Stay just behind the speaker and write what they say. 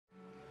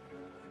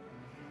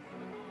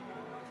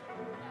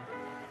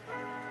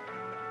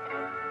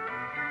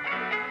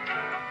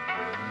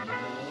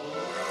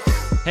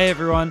Hey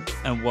everyone,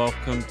 and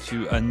welcome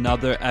to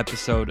another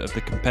episode of the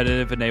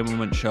Competitive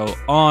Enablement Show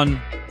on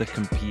the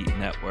Compete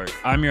Network.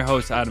 I'm your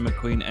host, Adam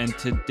McQueen, and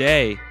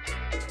today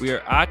we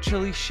are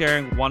actually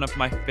sharing one of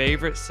my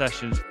favorite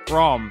sessions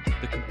from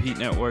the Compete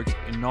Network's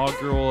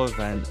inaugural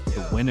event,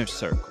 the Winner's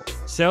Circle.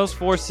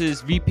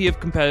 Salesforce's VP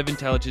of Competitive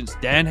Intelligence,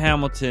 Dan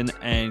Hamilton,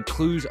 and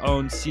Clue's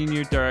own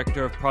Senior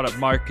Director of Product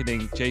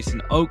Marketing,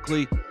 Jason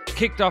Oakley,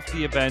 kicked off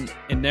the event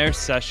in their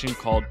session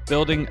called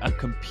Building a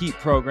Compete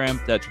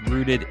Program That's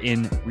Rooted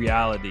in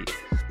Reality.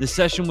 The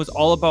session was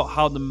all about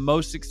how the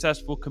most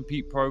successful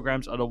Compete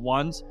programs are the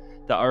ones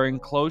that are in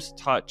close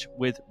touch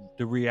with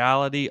the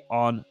reality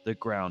on the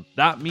ground.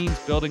 That means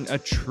building a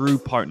true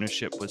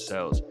partnership with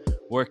sales,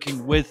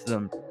 working with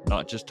them,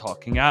 not just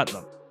talking at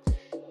them.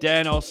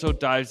 Dan also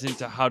dives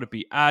into how to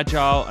be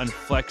agile and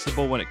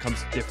flexible when it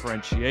comes to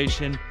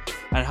differentiation,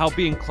 and how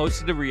being close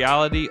to the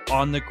reality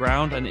on the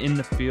ground and in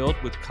the field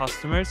with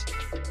customers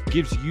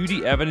gives you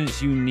the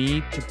evidence you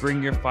need to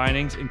bring your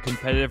findings and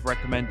competitive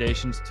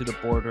recommendations to the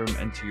boardroom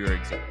and to your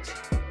execs.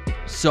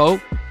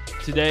 So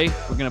today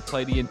we're going to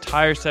play the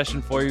entire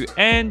session for you,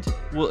 and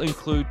we'll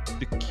include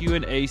the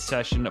Q&A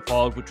session that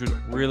followed, which was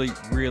really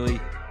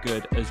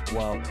good as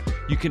well.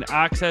 You can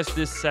access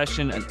this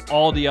session and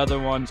all the other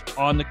ones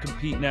on the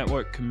Compete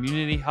Network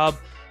Community Hub.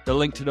 The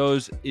link to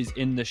those is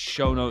in the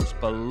show notes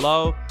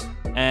below.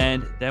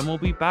 And then we'll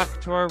be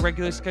back to our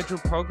regular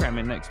scheduled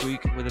programming next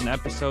week with an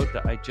episode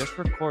that I just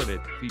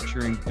recorded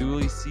featuring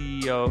Dooley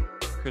CEO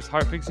Chris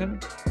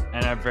Hartfigson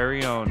and our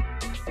very own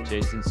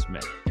Jason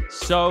Smith.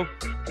 So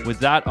with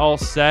that all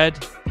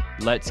said,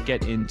 let's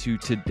get into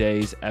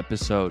today's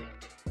episode.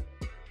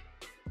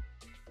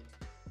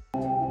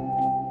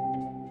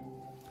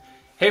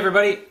 Hey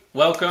everybody,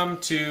 welcome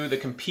to the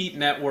Compete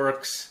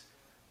Network's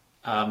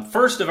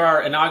first of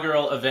our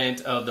inaugural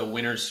event of the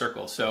Winner's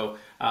Circle. So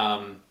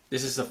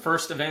this is the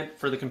first event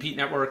for the Compete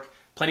Network.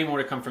 Plenty more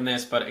to come from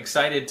this, but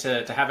excited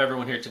to have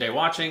everyone here today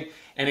watching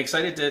and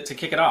excited to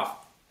kick it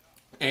off.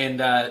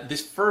 And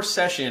this first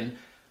session,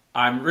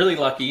 I'm really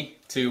lucky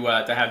to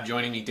have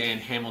joining me Dan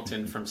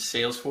Hamilton from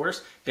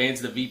Salesforce.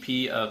 Dan's the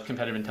VP of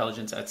Competitive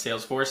Intelligence at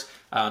Salesforce.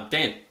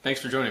 Dan,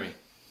 thanks for joining me.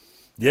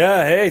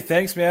 Yeah, hey,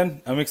 thanks,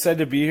 man. I'm excited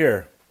to be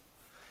here.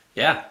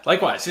 Yeah,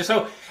 likewise.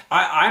 So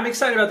I'm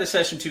excited about this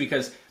session too,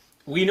 because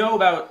we know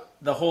about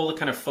the whole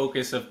kind of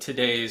focus of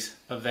today's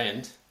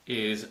event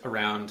is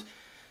around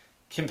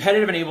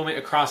competitive enablement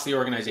across the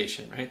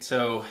organization, right?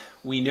 So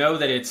we know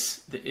that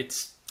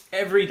it's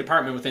every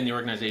department within the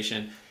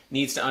organization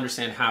needs to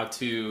understand how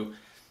to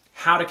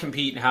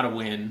compete and how to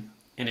win.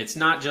 And it's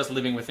not just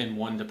living within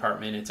one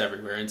department, it's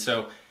everywhere. And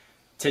so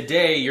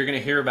today you're going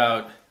to hear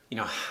about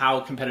how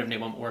competitive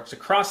enablement works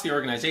across the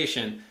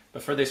organization.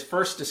 But for this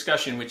first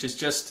discussion, which is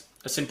just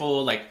a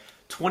simple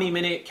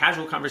 20-minute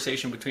casual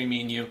conversation between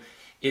me and you,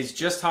 is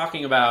just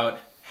talking about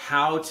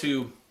how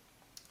to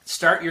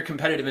start your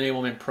competitive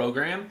enablement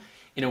program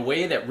in a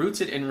way that roots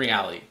it in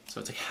reality.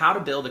 So it's how to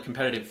build a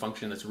competitive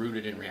function that's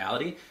rooted in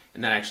reality.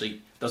 And that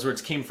actually, those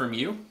words came from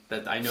you.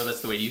 That I know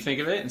that's the way you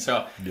think of it. And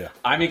so yeah.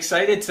 I'm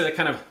excited to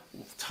kind of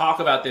talk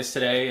about this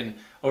today. And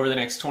over the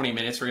next 20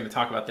 minutes, we're going to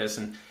talk about this.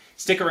 And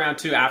stick around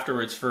too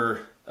afterwards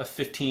for a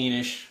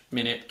 15-ish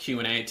minute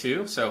Q&A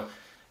too. So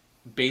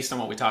based on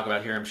what we talk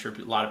about here, I'm sure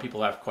a lot of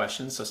people have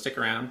questions. So stick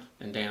around,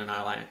 and Dan and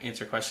I will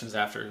answer questions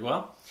after as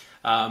well.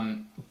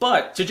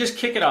 But to just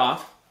kick it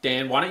off,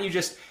 Dan, why don't you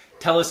just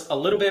tell us a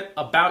little bit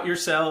about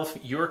yourself,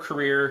 your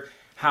career,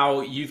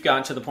 how you've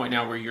gotten to the point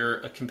now where you're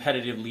a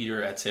competitive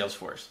leader at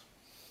Salesforce.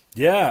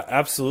 Yeah,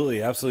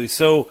 absolutely.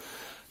 So,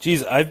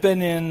 I've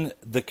been in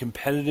the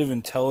competitive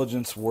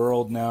intelligence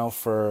world now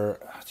for,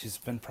 it's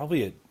been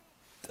probably a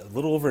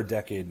little over a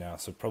decade now,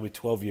 so probably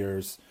 12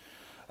 years.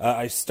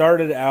 I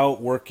started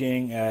out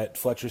working at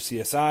Fletcher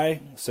CSI,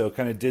 so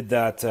kind of did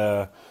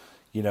that,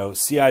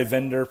 CI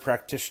vendor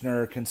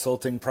practitioner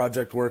consulting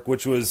project work,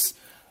 which was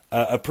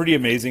a pretty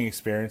amazing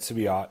experience to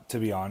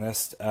be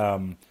honest.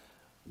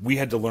 We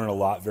had to learn a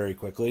lot very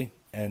quickly,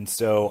 and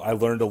so I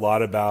learned a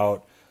lot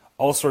about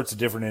all sorts of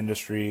different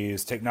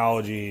industries,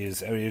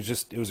 technologies. I mean,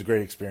 it was a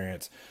great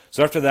experience.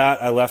 So after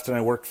that, I left and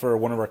I worked for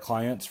one of our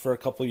clients for a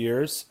couple of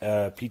years,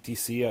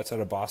 PTC outside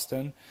of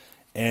Boston.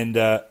 And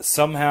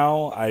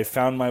somehow I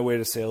found my way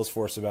to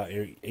Salesforce about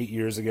 8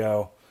 years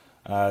ago,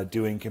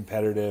 doing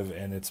competitive,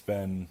 and it's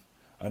been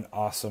an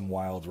awesome,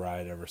 wild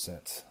ride ever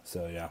since.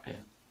 So yeah.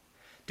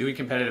 Doing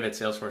competitive at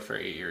Salesforce for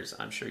 8 years,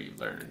 I'm sure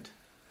you've learned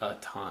a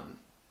ton.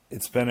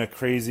 It's been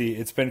crazy.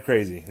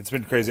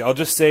 I'll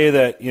just say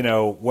that,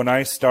 when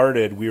I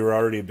started, we were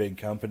already a big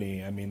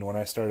company. I mean, when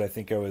I started, I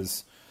think I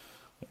was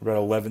about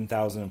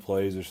 11,000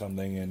 employees or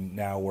something, and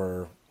now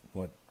we're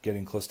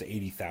getting close to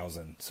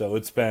 80,000. So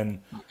it's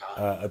been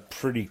a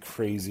pretty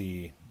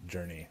crazy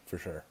journey for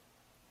sure.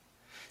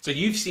 So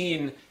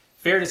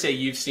fair to say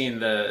you've seen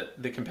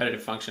the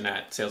competitive function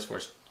at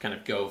Salesforce kind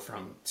of go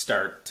from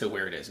start to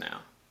where it is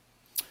now.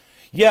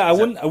 Yeah, I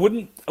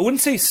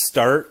wouldn't say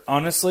start,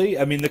 honestly.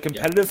 I mean, the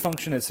competitive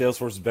function at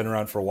Salesforce has been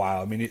around for a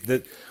while. I mean,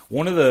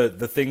 one of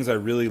the things I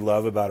really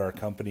love about our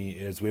company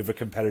is we have a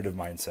competitive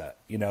mindset.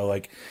 You know,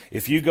 like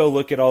if you go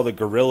look at all the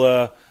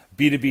guerrilla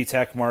B2B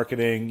tech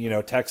marketing, you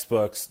know,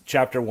 textbooks,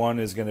 chapter 1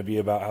 is going to be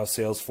about how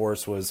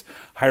Salesforce was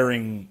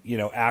hiring, you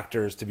know,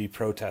 actors to be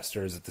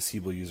protesters at the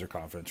Siebel user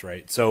conference,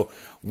 right? So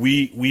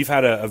we've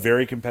had a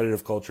very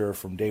competitive culture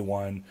from day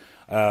one.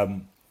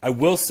 I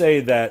will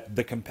say that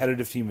the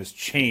competitive team has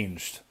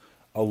changed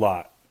a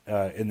lot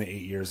in the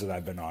 8 years that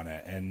I've been on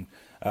it. And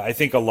I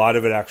think a lot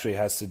of it actually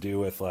has to do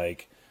with,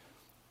 like,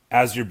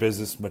 as your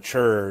business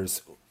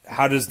matures,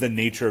 how does the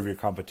nature of your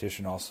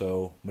competition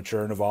also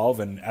mature and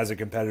evolve? And as a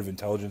competitive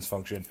intelligence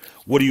function,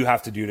 what do you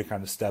have to do to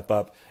kind of step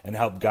up and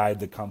help guide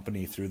the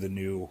company through the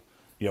new,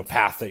 you know,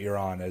 path that you're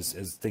on as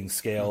things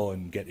scale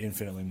and get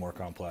infinitely more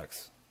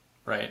complex?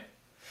 Right.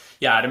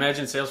 Yeah, I'd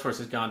imagine Salesforce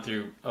has gone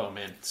through, oh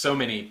man, so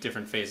many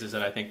different phases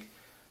that I think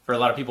for a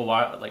lot of people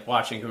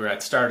watching who are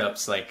at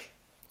startups, like,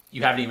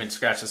 you haven't even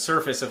scratched the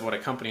surface of what a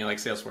company like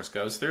Salesforce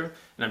goes through.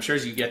 And I'm sure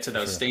as you get to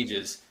those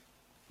stages,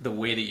 the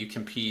way that you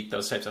compete,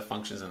 those types of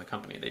functions in the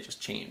company, they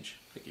just change,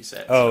 like you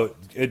said. Oh,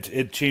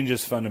 it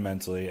changes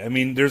fundamentally. I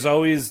mean, there's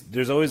always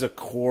a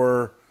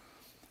core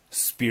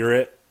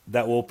spirit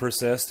that will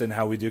persist in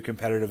how we do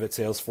competitive at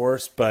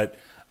Salesforce, but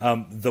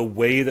the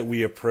way that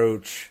we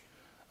approach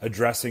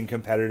addressing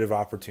competitive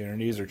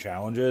opportunities or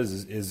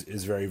challenges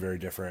is very, very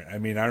different. I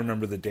mean, I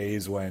remember the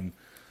days when,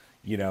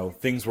 you know,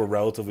 things were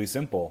relatively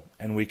simple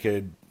and we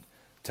could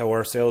tell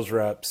our sales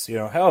reps, you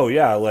know, oh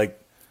yeah, like,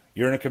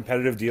 you're in a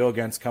competitive deal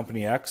against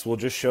company X, we'll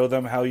just show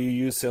them how you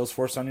use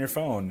Salesforce on your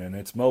phone and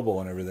it's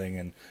mobile and everything,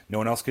 and no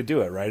one else could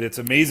do it, right? It's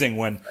amazing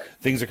when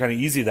things are kind of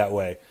easy that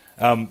way.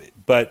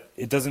 But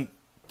that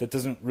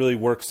doesn't really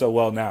work so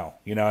well now.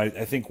 You know,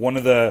 I think one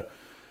of the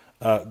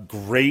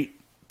great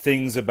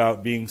things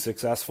about being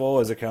successful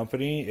as a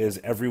company is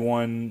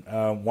everyone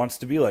wants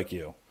to be like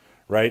you,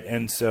 right?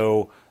 And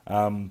so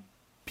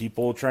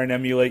people try and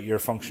emulate your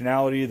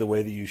functionality, the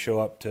way that you show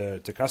up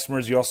to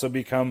customers. You also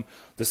become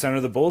the center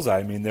of the bullseye.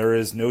 I mean, there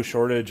is no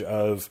shortage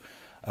of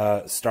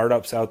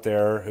startups out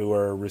there who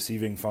are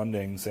receiving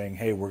funding saying,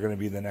 hey, we're going to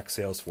be the next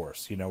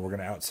Salesforce. You know, we're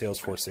going to out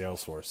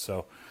Salesforce.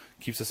 So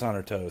keeps us on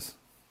our toes.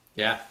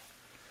 Yeah.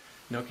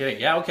 No kidding.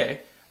 Yeah,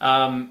 okay.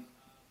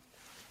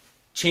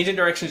 Changing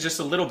directions just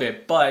a little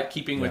bit, but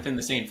keeping within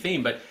the same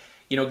theme. But,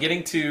 you know,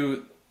 getting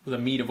to the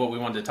meat of what we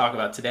wanted to talk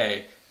about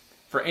today,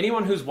 for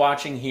anyone who's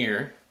watching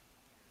here,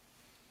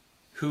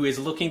 who is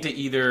looking to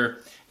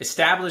either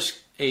establish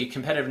a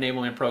competitive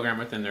enablement program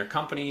within their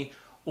company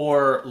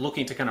or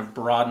looking to kind of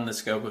broaden the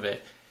scope of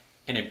it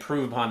and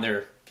improve upon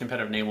their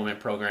competitive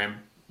enablement program,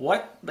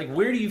 where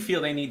do you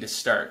feel they need to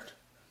start?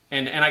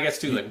 And I guess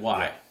too, like,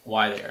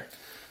 why there?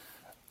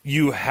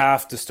 You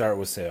have to start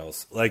with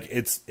sales. Like,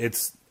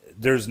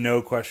 there's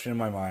no question in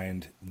my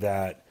mind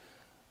that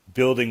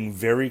building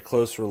very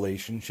close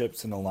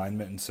relationships and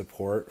alignment and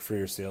support for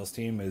your sales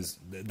team is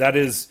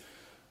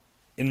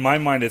in my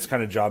mind, it's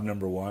kind of job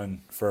number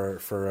one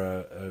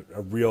for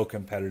a real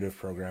competitive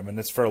program, and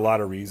it's for a lot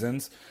of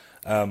reasons.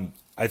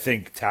 I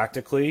think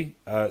tactically,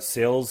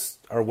 sales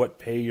are what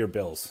pay your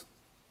bills,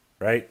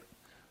 right?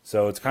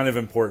 So it's kind of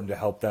important to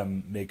help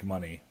them make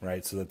money,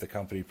 right? So that the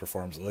company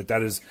performs. Like,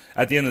 that is,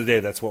 at the end of the day,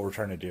 that's what we're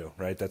trying to do,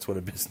 right? That's what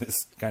a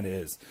business kind of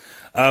is.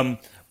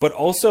 But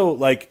also,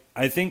 like,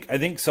 I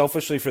think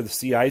selfishly for the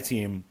CI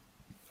team,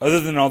 other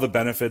than all the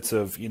benefits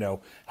of, you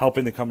know,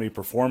 helping the company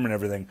perform and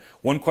everything,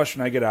 one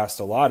question I get asked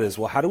a lot is,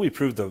 well, how do we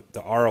prove the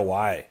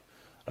ROI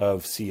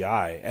of CI?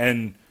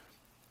 And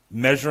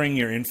measuring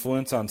your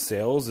influence on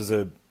sales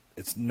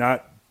it's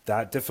not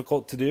that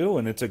difficult to do,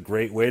 and it's a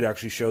great way to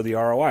actually show the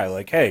ROI.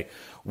 Like, hey,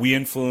 we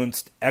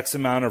influenced X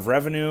amount of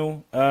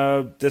revenue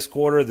this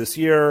quarter, this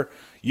year.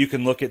 You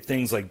can look at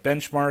things like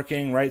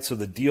benchmarking, right? So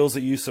the deals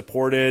that you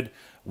supported,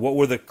 what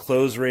were the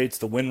close rates,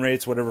 the win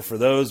rates, whatever for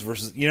those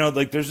versus, you know,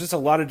 like, there's just a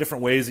lot of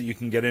different ways that you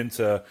can get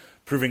into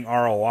proving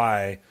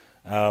ROI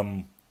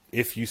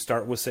if you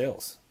start with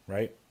sales,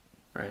 right?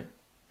 Right.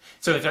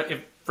 So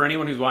if for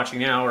anyone who's watching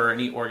now, or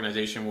any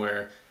organization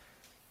where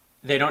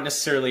they don't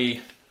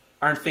necessarily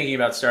aren't thinking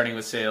about starting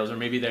with sales, or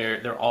maybe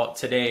they're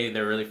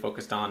really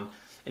focused on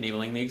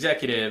enabling the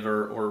executive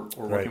or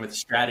working with the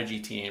strategy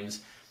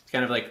teams, it's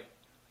kind of like,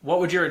 what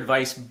would your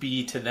advice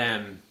be to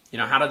them? You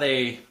know, how do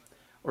they,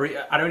 or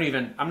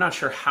I'm not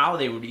sure how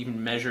they would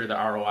even measure the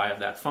ROI of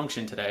that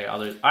function today,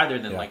 other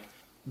than like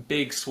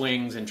big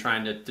swings and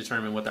trying to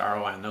determine what the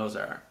ROI on those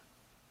are.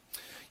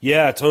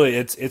 Yeah, totally.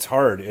 It's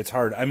hard. It's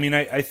hard. I mean,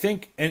 I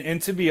think, and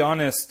to be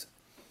honest,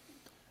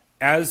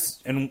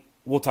 and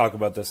we'll talk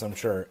about this, I'm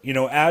sure, you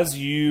know, as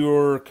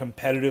your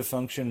competitive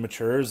function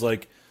matures,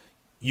 like,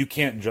 you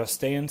can't just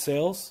stay in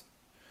sales.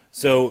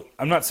 So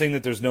I'm not saying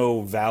that there's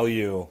no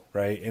value,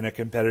 right, in a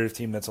competitive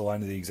team that's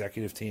aligned to the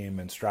executive team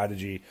and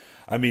strategy.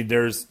 I mean,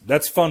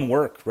 that's fun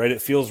work, right?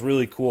 It feels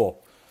really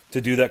cool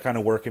to do that kind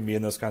of work and be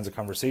in those kinds of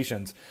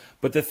conversations.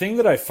 But the thing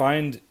that I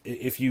find,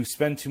 if you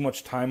spend too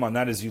much time on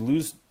that, is you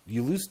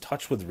lose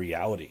touch with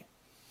reality.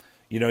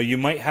 You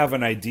might have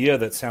an idea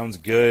that sounds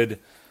good,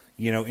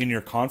 in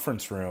your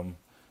conference room,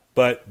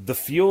 but the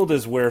field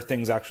is where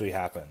things actually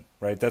happen,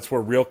 right? That's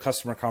where real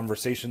customer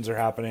conversations are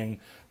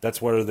happening.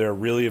 That's where they're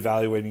really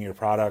evaluating your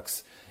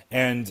products.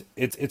 And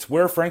it's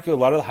where, frankly, a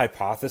lot of the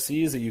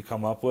hypotheses that you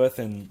come up with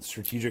and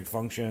strategic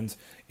functions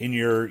in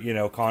your,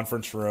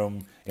 conference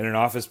room in an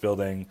office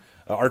building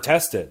are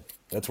tested.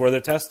 That's where they're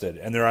tested,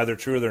 and they're either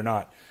true or they're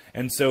not.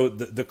 And so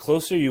the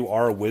closer you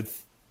are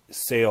with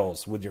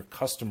sales, with your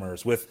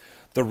customers, with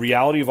the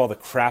reality of all the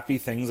crappy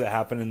things that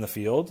happen in the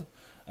field,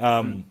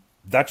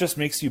 that just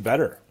makes you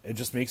better. It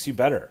just makes you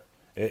better.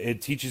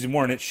 It teaches you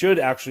more, and it should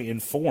actually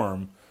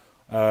inform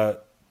the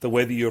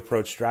way that you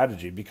approach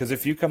strategy. Because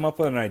if you come up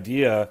with an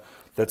idea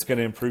that's going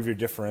to improve your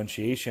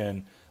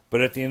differentiation,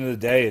 but at the end of the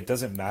day, it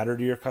doesn't matter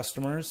to your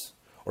customers,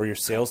 or your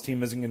sales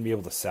team isn't going to be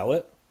able to sell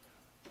it,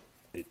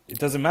 it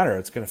doesn't matter.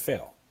 It's going to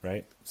fail,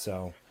 right?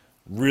 So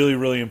really,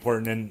 really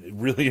important,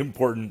 and really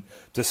important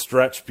to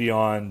stretch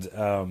beyond,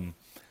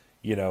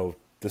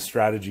 the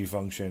strategy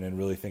function and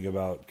really think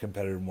about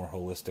competitive more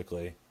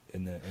holistically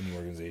in the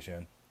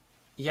organization.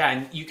 Yeah,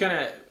 and you kind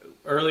of,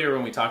 earlier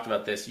when we talked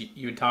about this,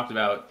 you had talked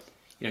about,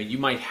 you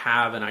might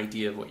have an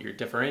idea of what your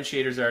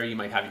differentiators are, you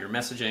might have your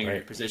messaging or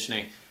your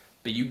positioning,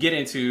 but you get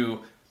into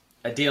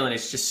a deal and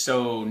it's just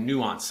so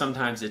nuanced.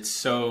 Sometimes it's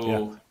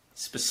so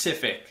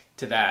specific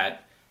to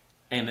that,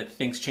 and that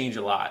things change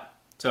a lot.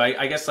 So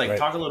I guess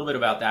talk a little bit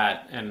about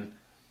that and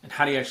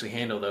how do you actually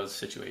handle those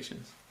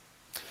situations?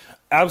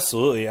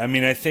 Absolutely. I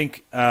mean, I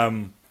think,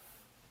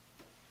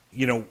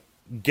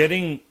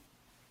 getting,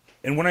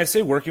 and when I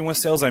say working with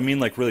sales, I mean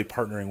really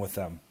partnering with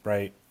them,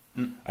 right?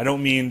 I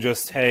don't mean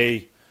just,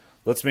 hey,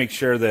 let's make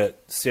sure that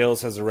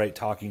sales has the right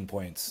talking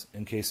points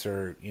in case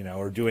they're,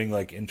 or doing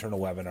internal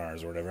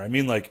webinars or whatever. I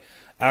mean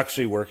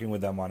actually working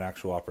with them on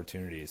actual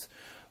opportunities.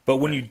 But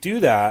when you do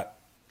that,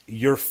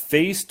 you're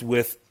faced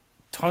with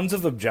tons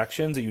of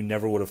objections that you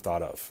never would have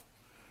thought of,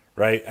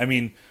 right? I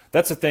mean,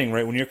 that's the thing,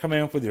 right? When you're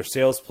coming up with your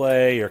sales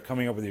play, you're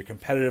coming up with your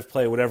competitive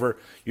play, whatever,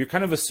 you're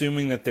kind of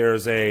assuming that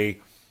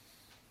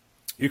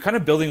you're kind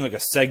of building a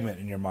segment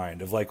in your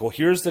mind of well,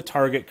 here's the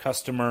target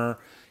customer,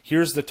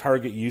 here's the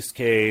target use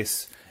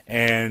case,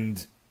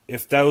 and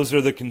if those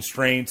are the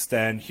constraints,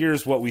 then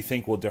here's what we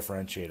think will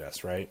differentiate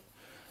us, right?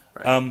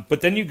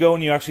 But then you go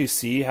and you actually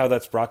see how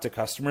that's brought to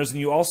customers, and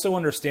you also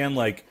understand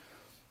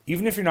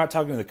even if you're not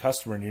talking to the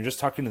customer and you're just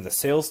talking to the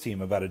sales team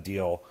about a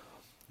deal,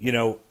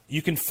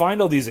 you can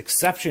find all these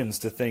exceptions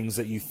to things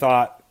that you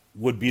thought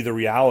would be the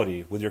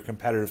reality with your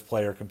competitive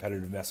play or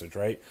competitive message,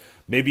 right?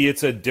 Maybe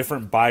it's a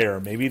different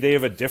buyer. Maybe they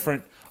have a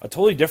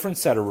totally different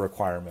set of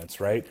requirements,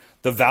 right?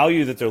 The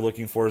value that they're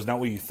looking for is not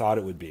what you thought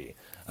it would be.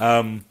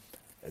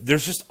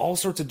 There's just all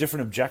sorts of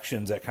different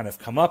objections that kind of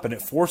come up, and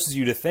it forces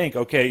you to think,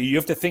 okay, you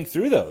have to think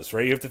through those,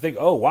 right? You have to think,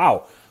 oh,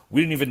 wow,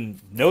 we didn't even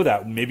know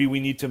that. Maybe we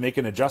need to make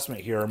an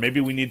adjustment here, or maybe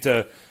we need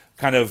to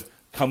kind of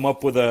come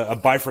up with a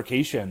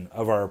bifurcation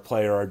of our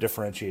play or our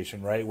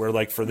differentiation, right?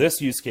 Where for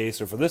this use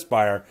case or for this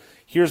buyer,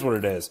 here's what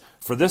it is.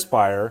 For this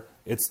buyer,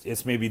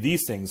 it's maybe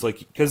these things.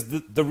 Because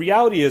the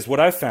reality is what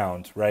I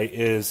found, right,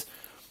 is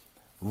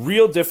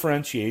real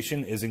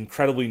differentiation is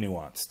incredibly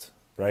nuanced,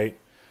 right?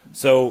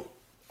 So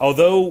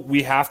although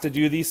we have to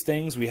do these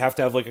things, we have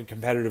to have a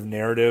competitive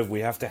narrative.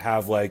 We have to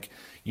have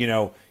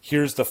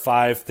here's the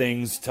 5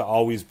 things to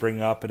always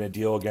bring up in a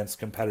deal against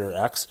competitor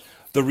X.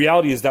 The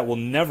reality is that will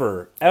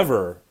never,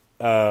 ever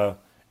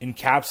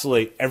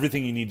encapsulate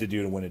everything you need to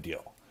do to win a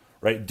deal,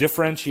 right?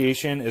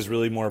 Differentiation is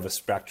really more of a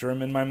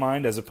spectrum in my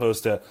mind as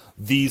opposed to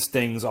these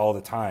things all the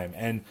time.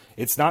 And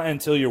it's not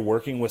until you're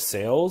working with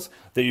sales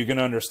that you're going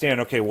to understand,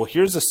 okay, well,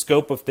 here's a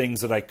scope of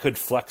things that I could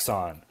flex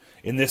on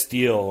in this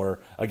deal or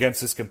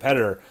against this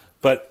competitor.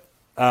 But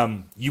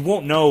you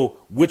won't know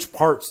which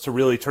parts to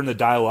really turn the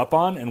dial up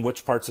on and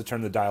which parts to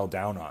turn the dial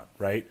down on,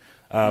 right?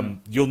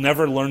 You'll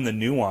never learn the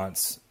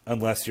nuance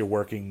unless you're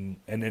working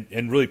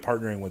and really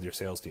partnering with your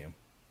sales team.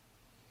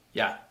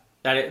 Yeah.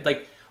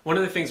 One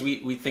of the things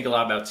we think a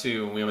lot about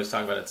too, and we always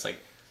talk about it's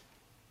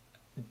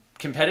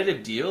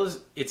competitive deals,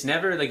 it's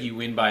never you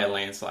win by a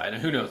landslide.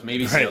 And who knows,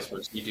 maybe right.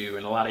 Salesforce you do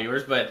in a lot of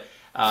yours, but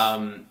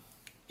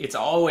it's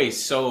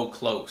always so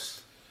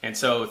close. And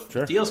so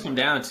if deals come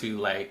down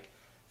to a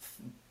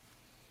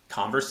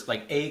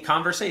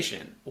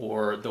conversation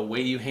or the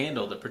way you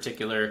handle the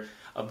particular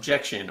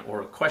objection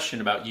or a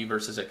question about you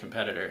versus a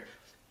competitor.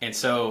 And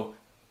so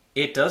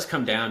it does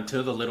come down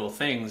to the little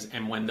things.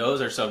 And when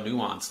those are so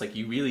nuanced,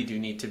 you really do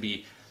need to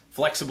be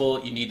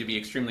flexible. You need to be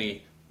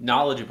extremely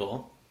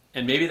knowledgeable.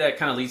 And maybe that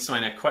kind of leads to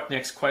my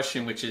next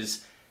question, which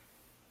is,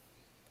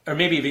 or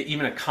maybe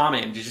even a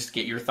comment to just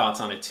get your thoughts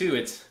on it too.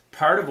 It's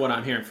part of what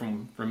I'm hearing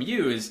from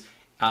you is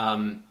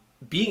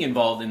being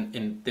involved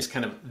in this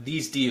kind of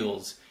these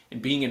deals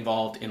and being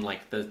involved in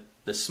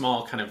the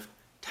small kind of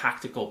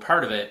tactical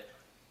part of it.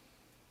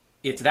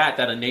 It's that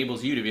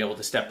enables you to be able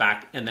to step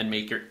back and then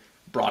make your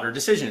broader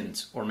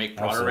decisions or make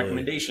broader Absolutely.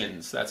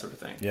 recommendations, that sort of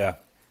thing. Yeah.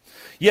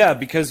 Yeah,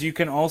 because you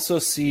can also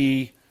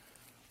see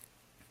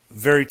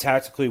very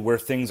tactically where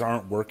things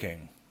aren't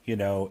working,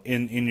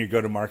 in your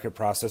go-to-market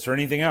process or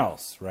anything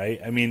else,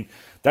 right? I mean,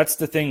 that's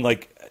the thing.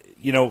 Like,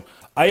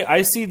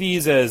 I see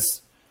these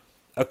as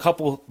a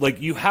couple,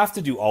 like you have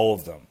to do all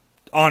of them,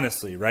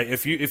 honestly, right?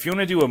 If you want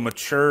to do a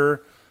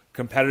mature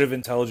competitive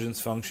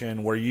intelligence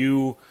function where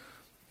you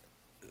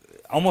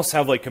almost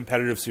have like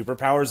competitive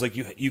superpowers, like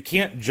you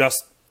can't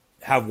just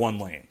have one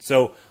lane.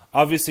 So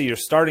obviously you're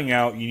starting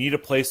out, you need a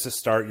place to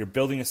start, you're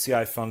building a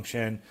CI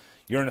function,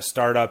 you're in a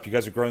startup, you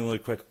guys are growing really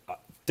quick,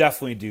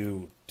 definitely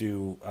do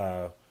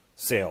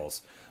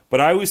sales. But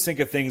I always think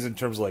of things in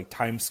terms of like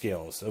time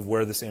scales of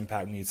where this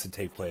impact needs to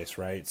take place,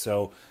 right?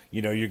 So,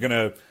 you're going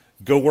to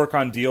go work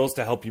on deals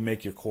to help you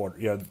make your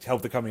quarter, to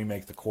help the company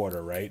make the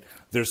quarter, right?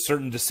 There's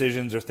certain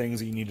decisions or things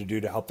that you need to do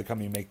to help the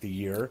company make the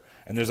year.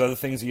 And there's other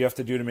things that you have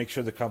to do to make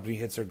sure the company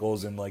hits their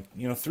goals in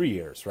 3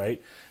 years,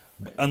 right?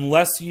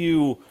 Unless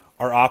you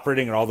are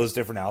operating at all those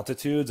different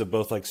altitudes of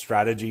both like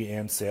strategy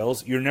and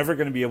sales, you're never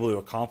going to be able to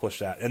accomplish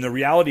that. And the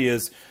reality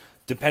is,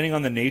 depending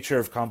on the nature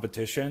of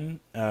competition,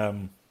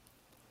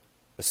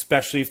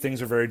 especially if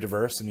things are very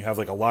diverse and you have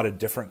like a lot of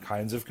different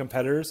kinds of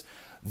competitors,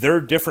 there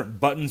are different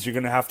buttons you're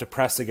going to have to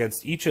press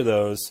against each of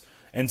those.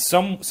 And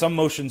some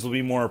motions will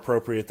be more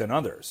appropriate than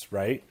others,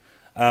 right?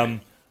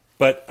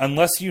 But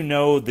unless you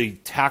know the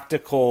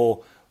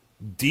tactical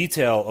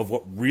detail of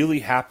what really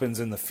happens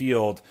in the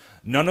field,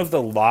 none of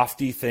the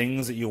lofty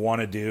things that you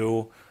want to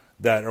do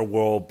that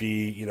will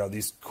be,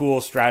 these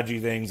cool strategy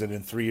things that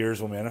in 3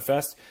 years will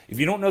manifest. If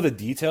you don't know the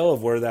detail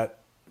of where that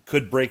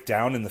could break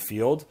down in the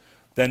field,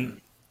 then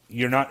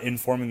you're not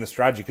informing the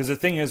strategy. Because the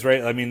thing is,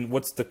 right, I mean,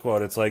 what's the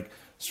quote? It's like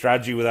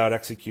strategy without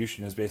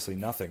execution is basically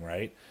nothing,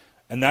 right?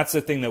 And that's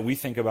the thing that we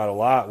think about a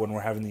lot when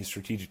we're having these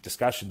strategic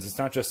discussions. It's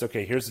not just,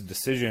 okay, here's a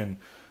decision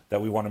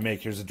that we want to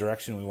make, here's a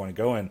direction we want to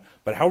go in,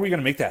 but how are we going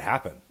to make that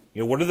happen?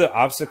 What are the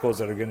obstacles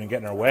that are going to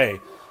get in our way?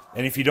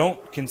 And if you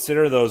don't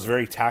consider those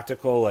very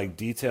tactical, like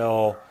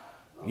detail,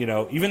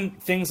 even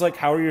things like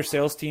how are your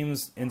sales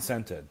teams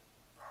incented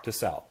to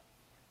sell,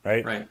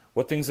 right? Right.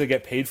 What things they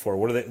get paid for?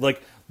 What are they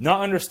like?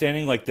 Not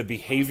understanding like the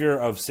behavior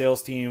of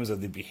sales teams or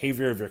the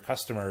behavior of your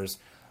customers,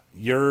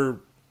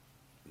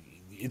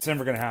 it's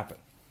never going to happen.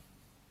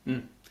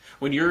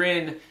 When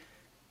you're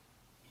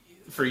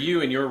for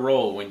you in your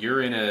role, when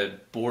you're in a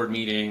board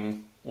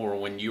meeting or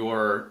when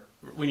you're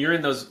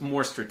in those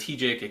more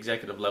strategic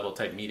executive level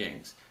type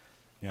meetings,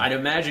 yeah. I'd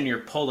imagine you're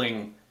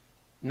pulling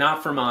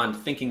not from on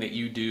thinking that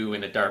you do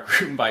in a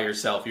dark room by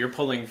yourself. You're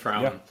pulling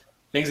from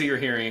things that you're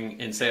hearing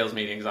in sales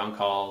meetings, on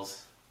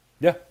calls.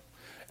 Yeah.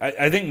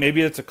 I think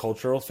maybe it's a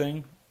cultural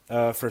thing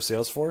for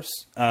Salesforce.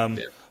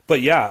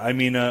 But yeah, I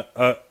mean,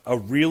 a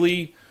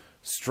really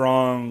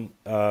strong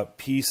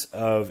piece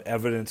of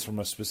evidence from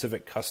a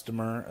specific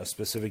customer, a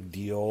specific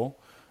deal,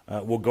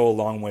 will go a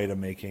long way to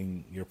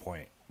making your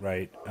point,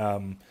 right?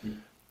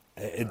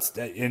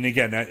 And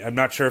again, I'm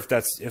not sure if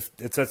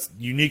that's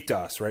unique to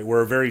us, right?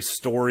 We're a very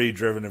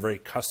story-driven, a very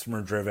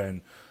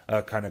customer-driven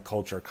kind of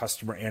culture.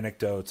 Customer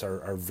anecdotes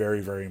are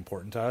very, very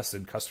important to us,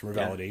 and customer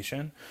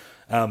validation.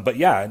 But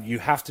yeah, you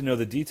have to know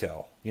the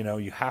detail.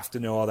 You have to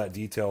know all that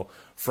detail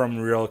from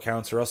real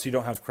accounts, or else you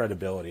don't have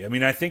credibility. I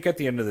mean, I think at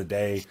the end of the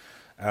day,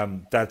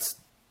 that's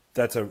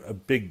a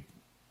big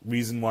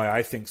reason why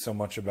I think so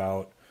much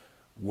about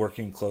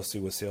working closely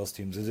with sales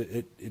teams is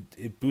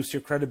it boosts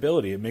your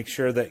credibility. It makes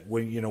sure that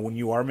when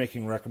you are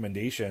making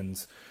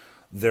recommendations,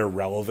 they're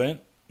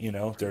relevant,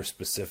 they're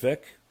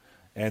specific,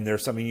 and they're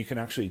something you can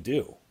actually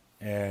do.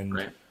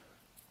 And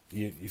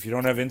if you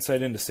don't have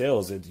insight into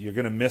sales, you're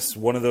going to miss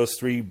one of those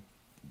three,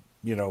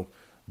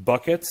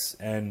 buckets.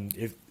 And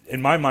if,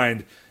 in my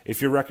mind,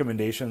 if your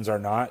recommendations are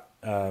not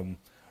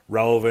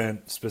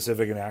relevant,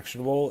 specific, and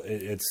actionable,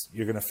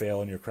 you're going to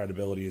fail and your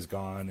credibility is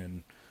gone.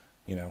 And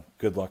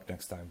good luck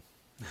next time.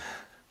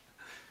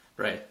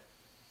 Right.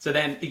 So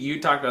then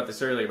you talked about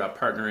this earlier about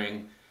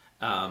partnering.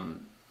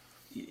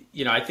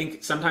 I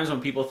think sometimes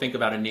when people think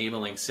about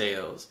enabling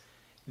sales,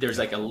 there's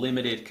like a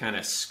limited kind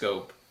of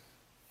scope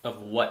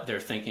of what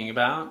they're thinking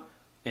about.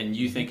 And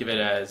you think of it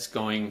as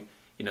going,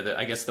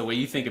 I guess the way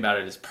you think about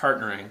it is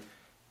partnering.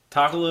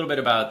 Talk a little bit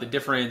about the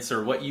difference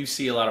or what you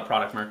see a lot of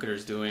product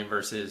marketers doing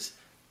versus,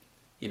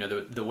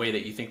 the way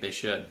that you think they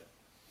should.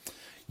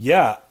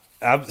 Yeah,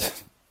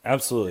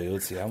 absolutely.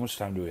 Let's see. How much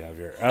time do we have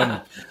here?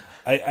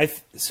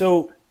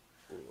 So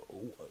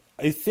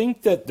I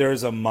think that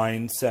there's a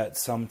mindset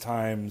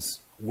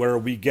sometimes where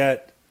we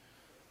get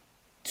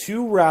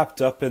too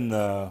wrapped up in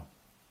the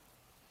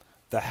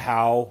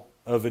how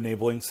of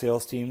enabling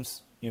sales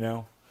teams.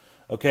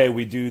 Okay,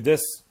 we do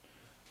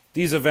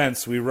these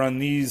events, we run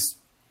these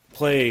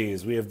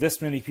plays, we have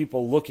this many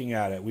people looking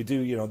at it, we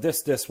do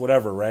this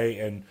whatever, right?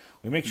 And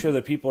we make sure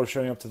that people are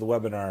showing up to the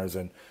webinars,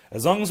 and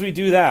as long as we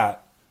do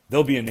that,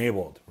 they'll be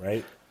enabled,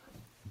 right?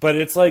 But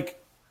it's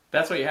like,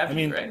 that's what you have to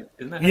do, right?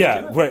 Isn't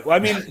that right. Well, I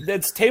mean,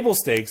 it's table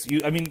stakes.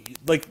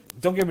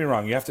 Don't get me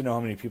wrong. You have to know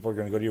how many people are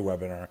going to go to your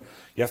webinar.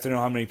 You have to know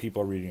how many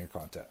people are reading your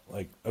content.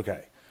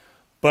 Okay.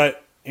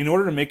 But in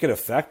order to make it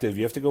effective,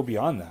 you have to go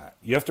beyond that.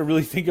 You have to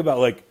really think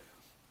about,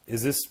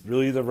 is this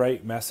really the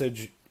right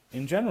message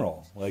in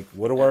general? What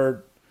do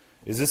our,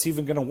 is this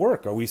even going to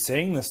work? Are we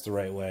saying this the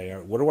right way?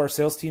 Or what do our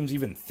sales teams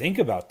even think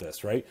about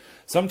this, right?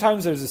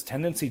 Sometimes there's this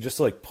tendency just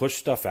to like push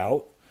stuff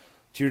out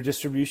to your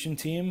distribution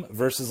team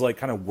versus like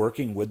kind of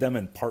working with them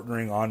and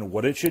partnering on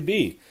what it should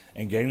be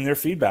and getting their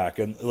feedback,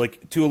 and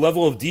like to a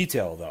level of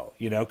detail though,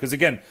 because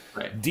again,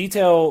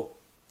 detail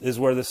is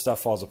where this stuff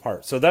falls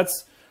apart. So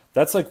that's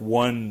like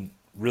one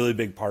really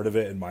big part of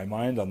it in my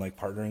mind on like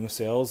partnering with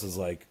sales, is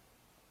like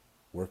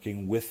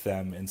working with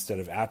them instead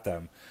of at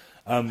them.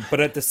 But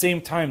at the same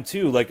time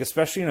too, like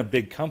especially in a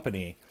big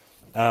company,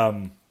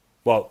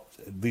 well,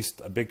 at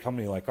least a big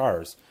company like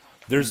ours,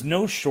 there's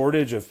no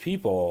shortage of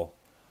people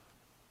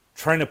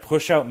trying to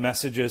push out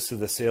messages to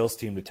the sales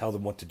team to tell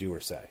them what to do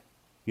or say,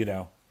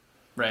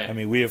 Right. I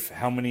mean, we have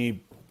how many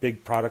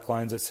big product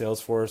lines at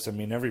Salesforce? I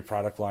mean, every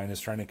product line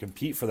is trying to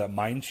compete for that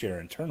mind share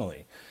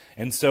internally.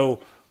 And so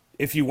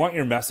if you want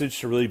your message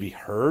to really be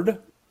heard,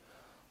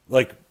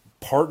 like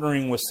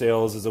partnering with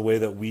sales is a way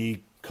that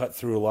we cut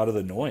through a lot of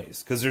the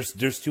noise, because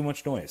there's too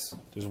much noise.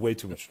 There's way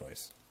too much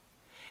noise.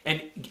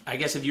 And I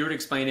guess if you were to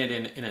explain it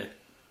in a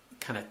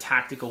kind of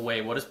tactical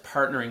way, what does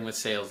partnering with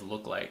sales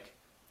look like?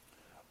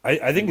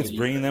 I think it's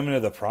bringing them into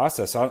the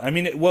process. I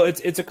mean,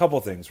 it's a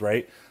couple things,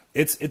 right?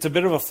 It's a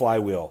bit of a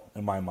flywheel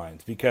in my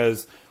mind,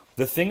 because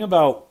the thing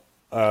about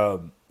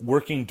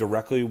working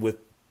directly with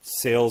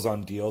sales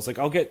on deals, like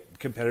I'll get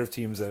competitive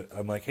teams that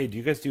I'm like, hey, do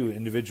you guys do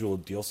individual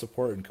deal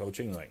support and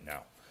coaching? Like,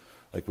 no,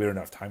 like we don't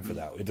have time for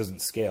that. It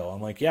doesn't scale.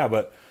 I'm like, yeah,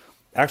 but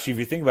actually, if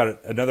you think about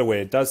it another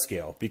way, it does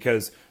scale,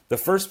 because the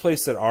first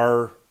place that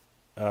our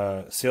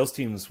sales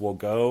teams will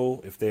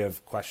go if they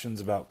have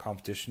questions about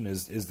competition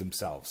is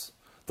themselves.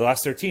 They'll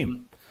ask their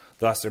team,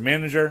 they'll ask their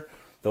manager,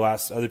 they'll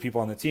ask other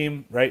people on the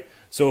team, right?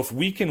 So if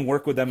we can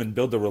work with them and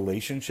build the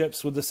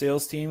relationships with the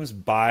sales teams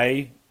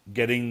by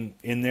getting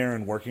in there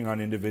and working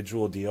on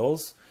individual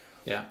deals,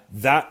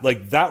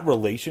 that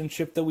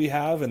relationship that we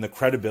have and the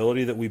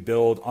credibility that we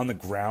build on the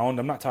ground,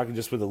 I'm not talking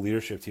just with the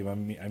leadership team,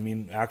 I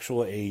mean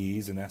actual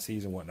AEs and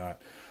SEs and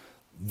whatnot.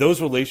 Those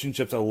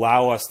relationships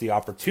allow us the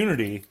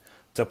opportunity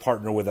to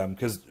partner with them,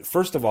 because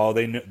first of all,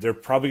 they're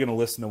probably going to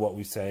listen to what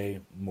we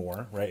say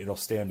more, right? It'll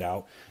stand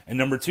out. And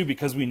number two,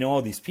 because we know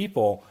all these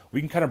people,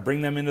 we can kind of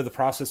bring them into the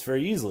process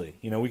very easily.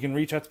 We can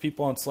reach out to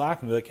people on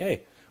Slack and be like,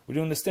 hey, we're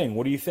doing this thing.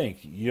 What do you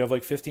think? You have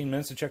like 15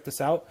 minutes to check this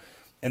out?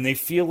 And they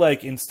feel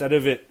like instead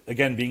of it,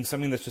 again, being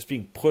something that's just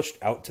being pushed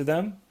out to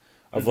them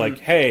of like,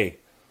 hey,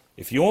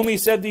 if you only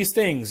said these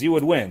things, you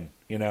would win,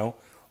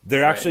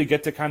 they actually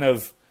get to kind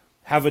of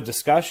have a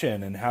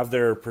discussion and have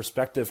their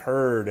perspective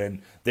heard,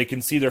 and they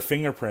can see their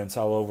fingerprints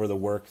all over the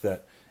work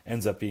that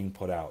ends up being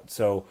put out.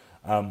 So,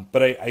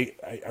 but I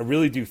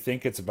really do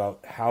think it's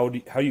about how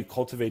you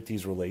cultivate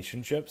these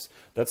relationships.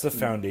 That's the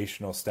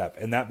foundational step,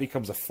 and that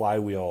becomes a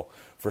flywheel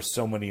for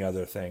so many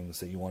other things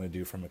that you want to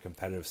do from a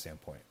competitive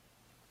standpoint.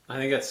 I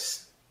think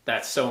it's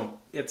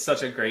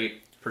such a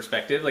great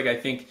perspective. Like I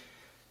think,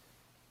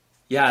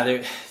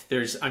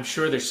 I'm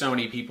sure there's so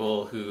many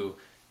people who,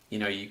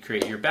 you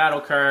create your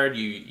battle card,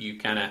 you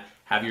kind of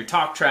have your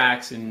talk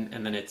tracks, and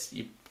then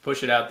you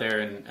push it out there,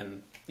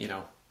 and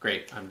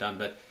great, I'm done.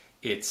 But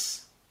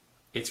it's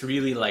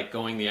really like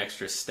going the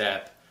extra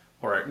step,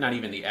 or not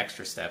even the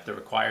extra step, the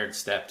required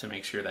step, to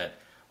make sure that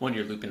when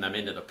you're looping them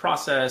into the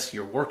process,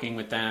 you're working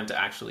with them to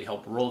actually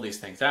help roll these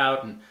things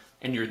out,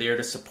 and you're there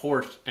to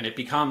support, and it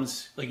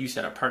becomes, like you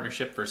said, a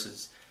partnership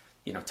versus,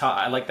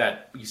 I like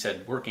that you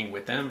said working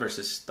with them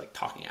versus like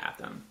talking at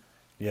them.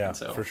 Yeah,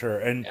 for sure.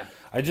 And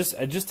I just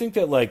think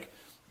that like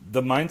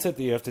the mindset that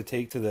you have to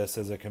take to this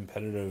as a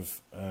competitive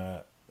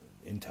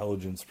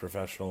intelligence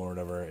professional or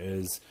whatever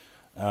is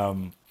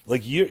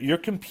like you're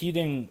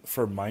competing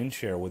for mind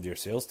share with your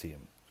sales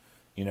team,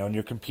 and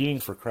you're competing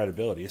for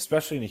credibility,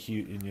 especially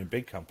in a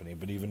big company,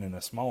 but even in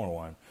a smaller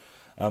one.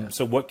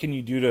 So what can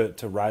you do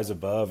to rise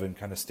above and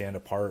kind of stand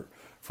apart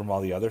from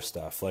all the other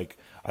stuff? Like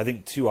I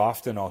think too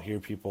often I'll hear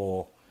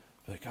people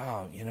like,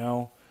 oh,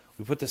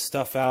 we put this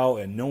stuff out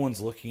and no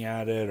one's looking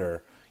at it,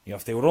 or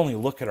if they would only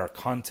look at our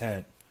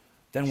content,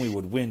 then we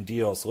would win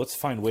deals. So let's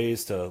find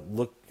ways to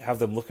have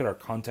them look at our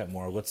content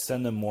more. Let's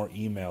send them more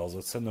emails.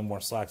 Let's send them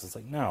more Slacks. It's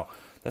like, no,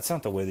 that's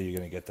not the way that you're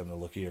going to get them to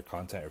look at your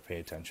content or pay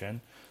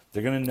attention.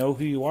 They're going to know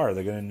who you are.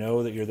 They're going to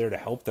know that you're there to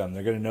help them.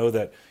 They're going to know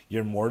that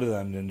you're more to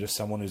them than just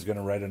someone who's going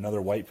to write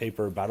another white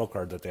paper battle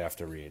card that they have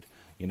to read.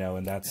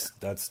 And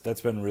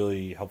that's been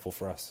really helpful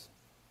for us.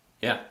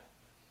 Yeah,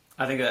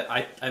 I think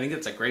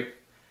it's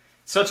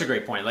such a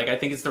great point. Like I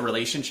think it's the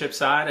relationship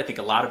side. I think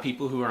a lot of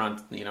people who are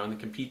on in the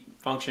compete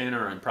function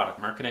or in product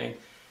marketing,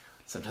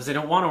 sometimes they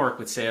don't want to work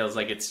with sales.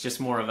 Like it's just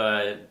more of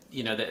a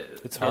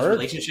it's those hard.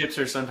 Relationships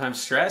are sometimes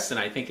stressed, and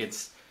I think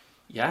it's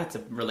a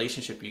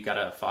relationship you got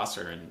to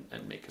foster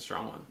and make a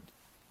strong one.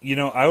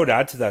 I would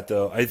add to that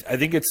though. I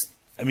think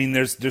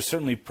there's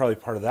certainly probably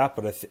part of that,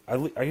 but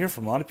I hear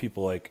from a lot of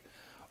people like,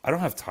 I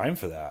don't have time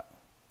for that.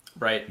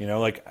 Right.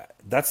 Like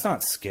that's not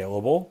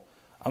scalable.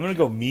 I'm going to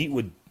go meet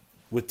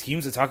with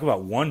teams that talk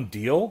about one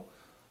deal.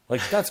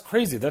 Like that's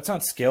crazy. That's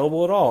not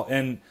scalable at all.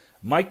 And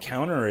my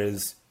counter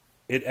is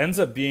it ends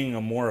up being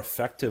a more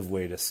effective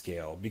way to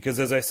scale, because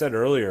as I said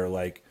earlier,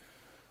 like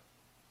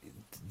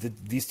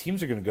these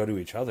teams are going to go to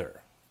each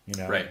other.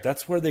 Right.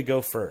 That's where they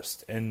go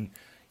first. And,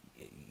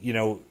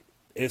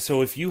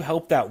 so if you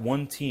help that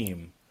one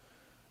team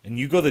and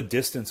you go the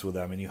distance with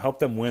them and you help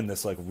them win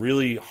this like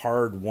really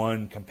hard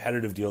won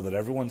competitive deal that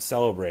everyone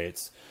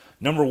celebrates,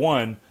 number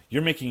one,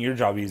 you're making your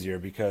job easier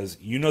because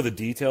you know the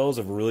details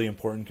of a really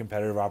important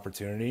competitive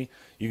opportunity.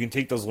 You can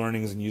take those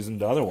learnings and use them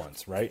to other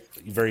ones, right?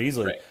 Very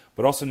easily. Right.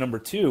 But also number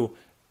two,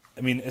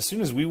 I mean, as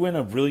soon as we win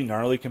a really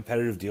gnarly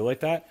competitive deal like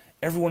that,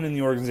 everyone in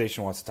the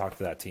organization wants to talk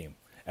to that team.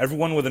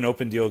 Everyone with an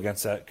open deal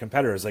against that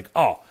competitor is like,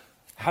 oh,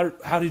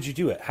 how did you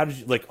do it? How did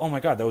you, like, oh my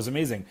God, that was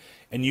amazing.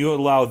 And you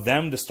allow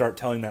them to start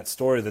telling that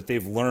story that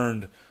they've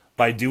learned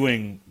by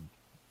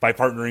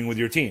partnering with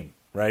your team,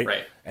 right?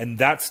 Right. And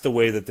that's the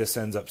way that this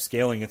ends up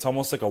scaling. It's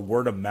almost like a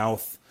word of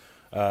mouth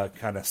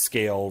kind of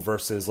scale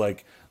versus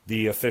like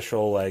the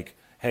official, like,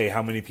 hey,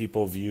 how many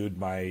people viewed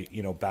my,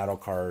 battle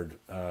card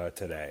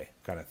today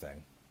kind of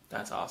thing.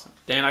 That's awesome.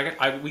 Dan,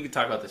 we could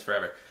talk about this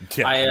forever.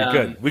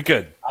 Yeah, we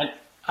could.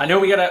 I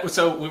know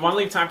so we want to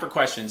leave time for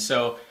questions.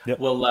 So yep.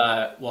 We'll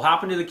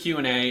hop into the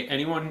Q&A.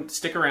 Anyone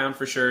stick around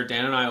for sure.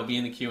 Dan and I will be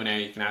in the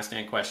Q&A. You can ask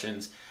Dan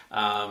questions.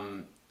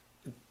 I'm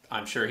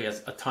sure he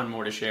has a ton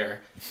more to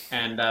share.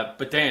 And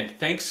but Dan,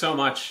 thanks so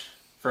much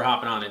for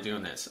hopping on and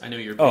doing this. I know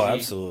you're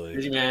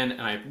busy man,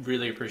 and I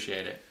really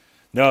appreciate it.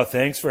 No,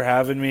 thanks for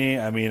having me.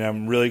 I mean,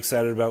 I'm really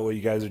excited about what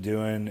you guys are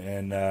doing,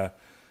 and I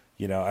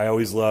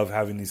always love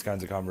having these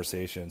kinds of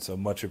conversations. So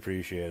much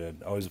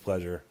appreciated. Always a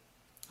pleasure.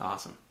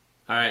 Awesome.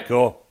 All right.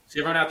 Cool. See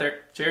everyone out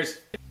there. Cheers.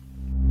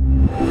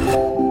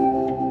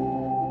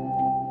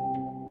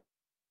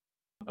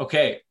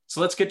 Okay, so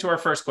let's get to our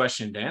first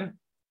question, Dan.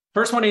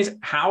 First one is,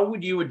 how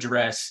would you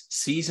address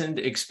seasoned,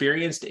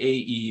 experienced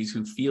AEs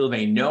who feel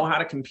they know how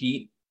to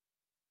compete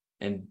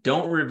and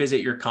don't revisit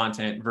your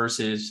content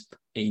versus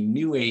a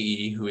new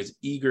AE who is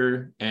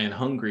eager and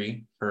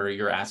hungry for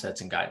your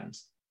assets and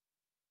guidance?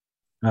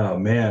 Oh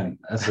man,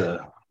 that's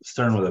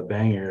starting with a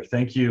banger.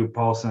 Thank you,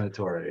 Paul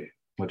Senatore.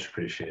 Much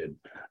appreciated.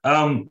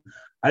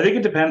 I think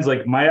it depends.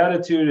 Like my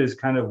attitude is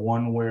kind of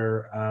one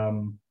where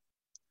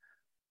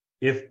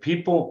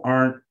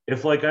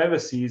if like I have a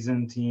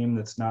seasoned team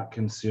that's not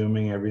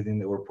consuming everything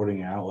that we're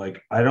putting out,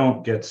 like I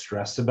don't get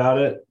stressed about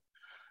it.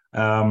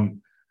 I've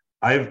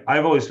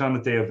always found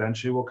that they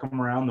eventually will come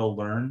around, they'll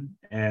learn.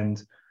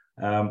 And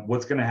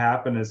what's going to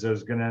happen is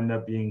there's going to end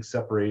up being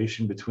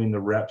separation between the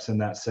reps in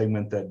that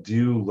segment that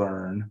do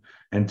learn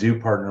and do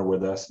partner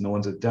with us and the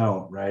ones that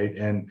don't, right?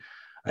 And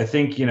I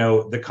think,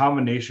 the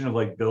combination of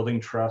like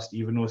building trust,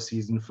 even with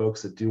seasoned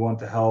folks that do want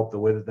to help, the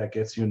way that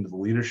gets you into the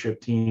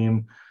leadership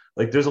team,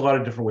 like there's a lot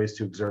of different ways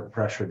to exert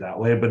pressure that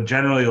way. But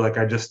generally, like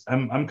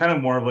I'm kind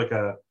of more of like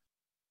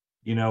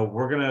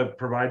we're going to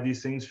provide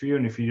these things for you.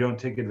 And if you don't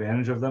take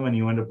advantage of them and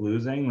you end up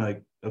losing,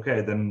 like,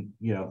 okay, then,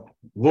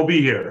 we'll be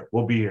here.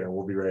 We'll be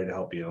ready to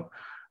help you.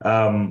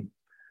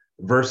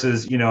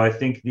 Versus, I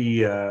think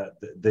the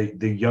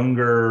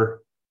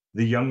younger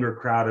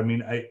crowd,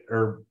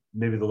 or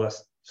maybe the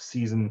less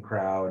seasoned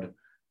crowd.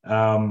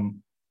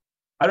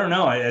 I don't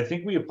know. I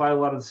think we apply a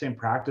lot of the same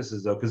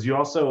practices though, because you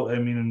also,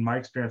 in my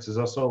experience, there's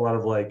also a lot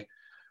of like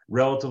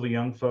relatively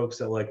young folks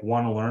that like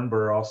want to learn, but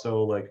are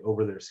also like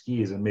over their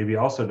skis and maybe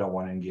also don't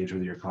want to engage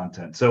with your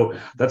content. So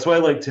that's why,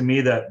 like, to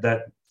me,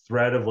 that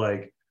thread of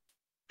like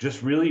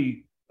just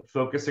really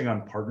focusing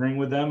on partnering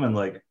with them and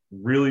like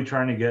really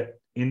trying to get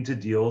into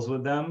deals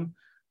with them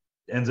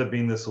ends up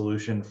being the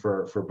solution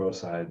for both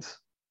sides.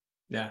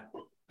 Yeah,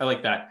 I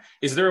like that.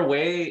 Is there a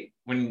way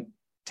when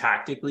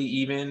tactically,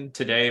 even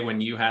today, when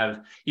you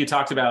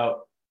talked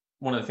about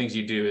one of the things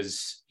you do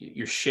is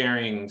you're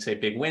sharing, say,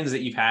 big wins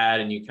that you've had,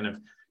 and you kind of,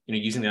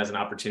 using that as an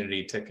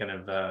opportunity to kind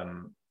of,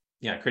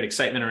 create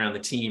excitement around the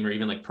team, or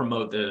even like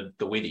promote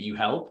the way that you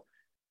help.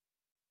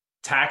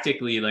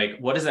 Tactically, like,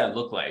 what does that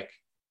look like?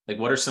 Like,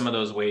 what are some of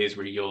those ways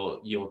where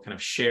you'll kind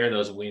of share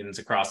those wins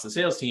across the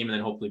sales team, and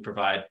then hopefully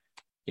provide,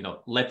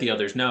 let the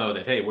others know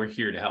that, hey, we're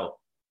here to help?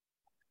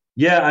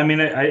 Yeah, I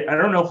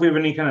don't know if we have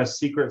any kind of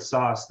secret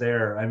sauce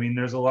there.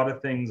 There's a lot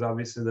of things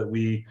obviously that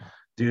we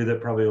do that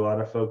probably a lot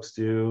of folks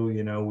do.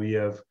 We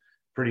have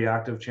pretty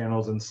active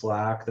channels in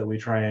Slack that we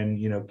try and,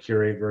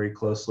 curate very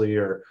closely,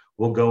 or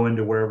we'll go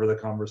into wherever the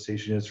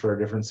conversation is for our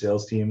different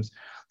sales teams.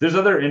 There's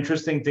other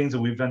interesting things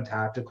that we've done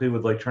tactically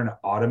with like trying to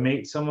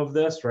automate some of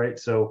this, right?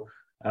 So,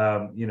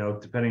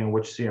 depending on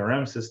which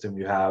CRM system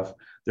you have,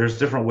 there's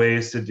different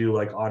ways to do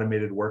like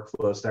automated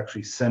workflows to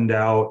actually send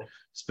out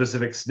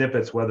specific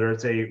snippets, whether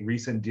it's a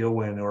recent deal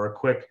win or a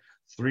quick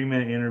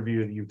 3-minute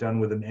interview that you've done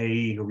with an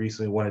AE who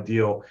recently won a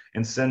deal,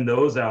 and send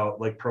those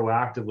out like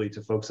proactively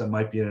to folks that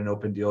might be in an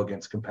open deal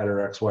against competitor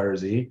X, Y, or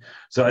Z.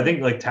 So I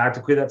think like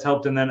tactically that's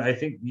helped. And then I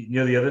think,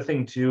 the other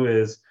thing too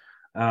is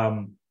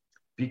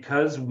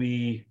because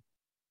we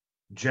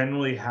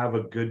generally have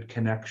a good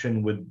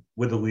connection with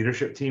the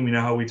leadership team,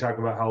 how we talk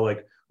about how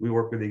like we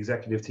work with the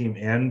executive team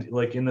and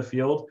like in the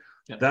field.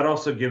 Yeah. That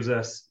also gives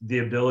us the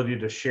ability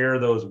to share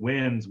those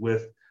wins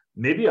with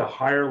maybe a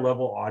higher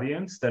level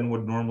audience than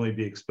would normally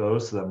be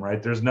exposed to them,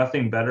 right? There's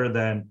nothing better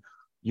than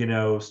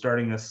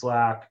starting a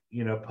Slack,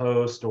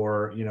 post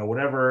or,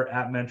 whatever,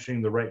 at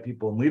mentioning the right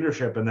people in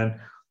leadership, and then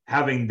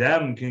having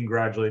them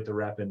congratulate the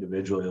rep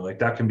individually. Like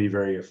that can be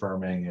very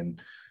affirming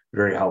and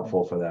very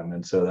helpful for them.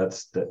 And so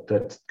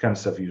that kind of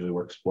stuff usually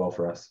works well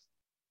for us.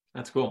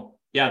 That's cool.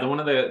 Yeah. One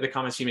of the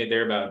comments you made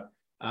there about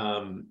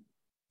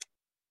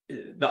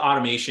the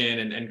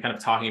automation and kind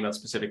of talking about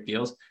specific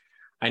deals.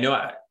 I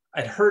know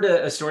I'd heard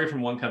a story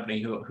from one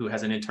company who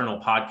has an internal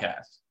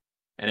podcast,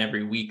 and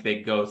every week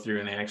they go through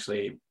and they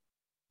actually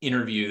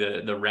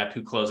interview the rep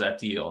who closed that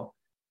deal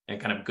and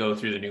kind of go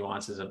through the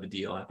nuances of the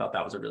deal. I thought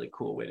that was a really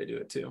cool way to do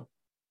it too.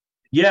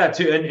 Yeah,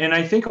 too. And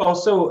I think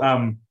also,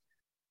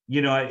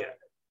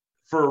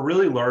 for a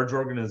really large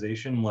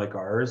organization like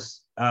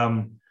ours,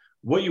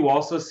 what you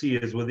also see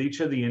is with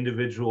each of the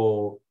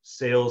individual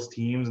sales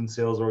teams and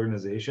sales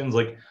organizations,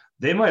 like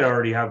they might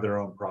already have their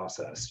own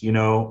process,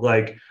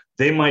 like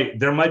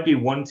there might be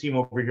one team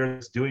over here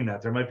that's doing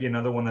that. There might be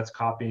another one that's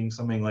copying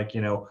something like,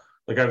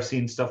 like I've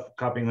seen stuff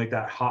copying like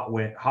that hot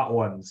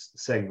ones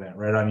segment,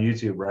 right, on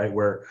YouTube, right,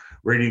 where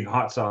we're eating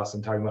hot sauce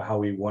and talking about how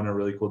we won a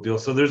really cool deal.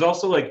 So there's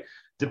also, like,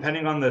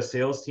 depending on the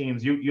sales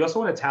teams, you also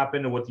want to tap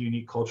into what the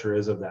unique culture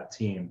is of that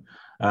team,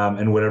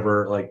 and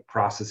whatever like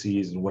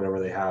processes and whatever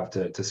they have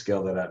to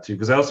scale that out too.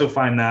 Because I also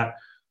find that,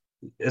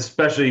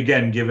 especially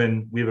again,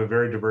 given we have a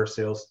very diverse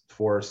sales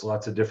force,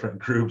 lots of different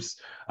groups,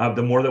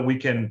 the more that we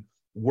can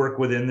work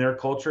within their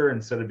culture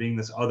instead of being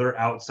this other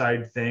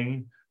outside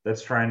thing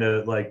that's trying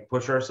to like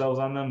push ourselves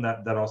on them,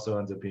 that also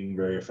ends up being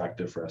very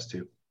effective for us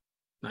too.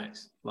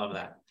 Nice. Love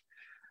that.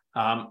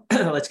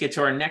 Let's get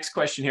to our next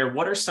question here.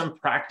 What are some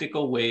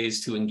practical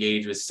ways to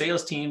engage with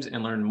sales teams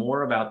and learn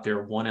more about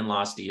their won and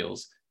lost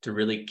deals to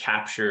really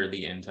capture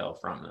the intel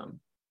from them?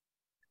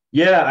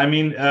 Yeah, I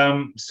mean,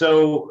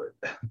 so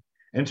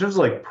in terms of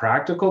like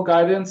practical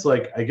guidance,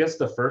 like I guess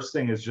the first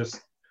thing is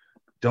just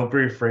don't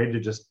be afraid to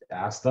just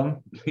ask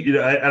them. I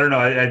don't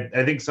know.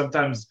 I think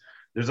sometimes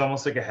there's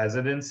almost like a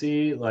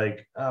hesitancy,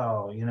 like,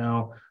 oh,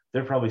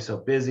 they're probably so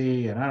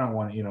busy and I don't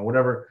want to,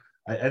 whatever.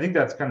 I think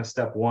that's kind of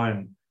step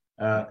one,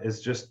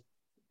 is just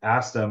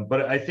ask them.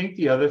 But I think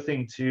the other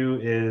thing too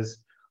is,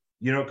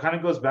 it kind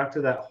of goes back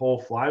to that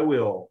whole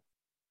flywheel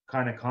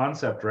kind of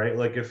concept, right?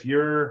 Like if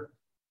you're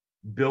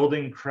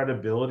building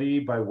credibility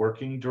by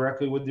working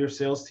directly with your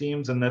sales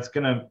teams, and that's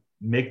going to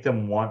make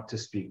them want to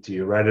speak to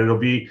you, right? It'll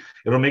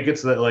make it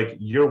so that like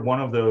you're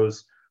one of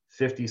those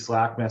 50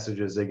 Slack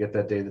messages they get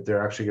that day that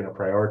they're actually going to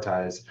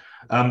prioritize.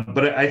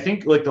 But I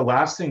think like the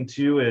last thing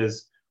too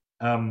is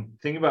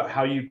think about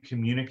how you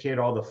communicate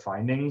all the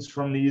findings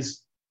from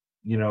these,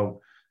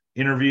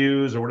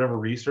 interviews or whatever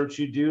research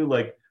you do.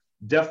 Like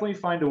definitely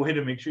find a way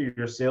to make sure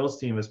your sales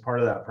team is part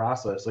of that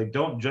process. Like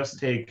don't just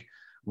take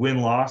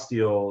win-loss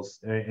deals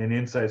and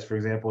insights, for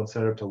example, and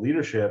send it up to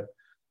leadership.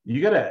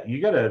 You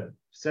gotta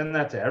send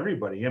that to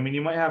everybody. I mean,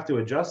 you might have to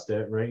adjust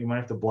it, right? You might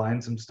have to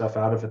blind some stuff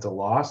out if it's a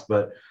loss,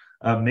 but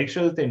make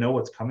sure that they know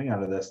what's coming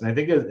out of this. And I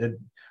think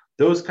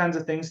those kinds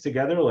of things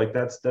together, like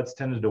that's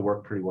tended to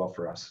work pretty well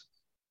for us.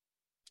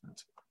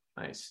 That's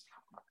nice.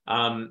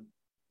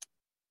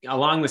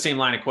 Along the same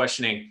line of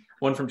questioning,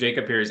 one from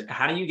Jacob here is,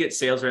 how do you get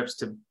sales reps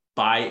to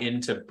buy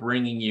into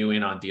bringing you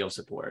in on deal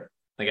support?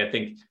 Like, I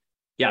think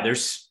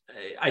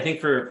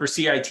for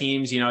CI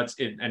teams,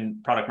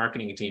 and product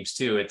marketing teams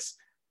too, it's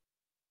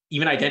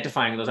even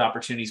identifying those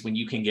opportunities when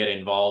you can get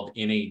involved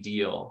in a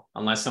deal,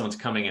 unless someone's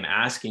coming and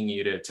asking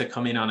you to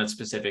come in on a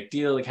specific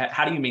deal. Like,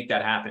 how do you make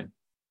that happen?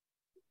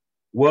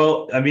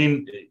 Well, I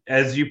mean,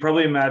 as you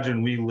probably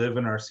imagine, we live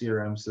in our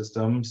CRM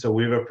system, so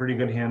we have a pretty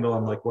good handle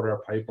on like what our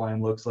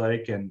pipeline looks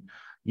like and,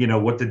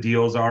 what the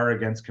deals are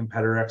against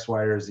competitor X,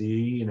 Y, or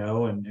Z,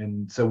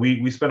 and so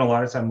we spend a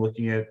lot of time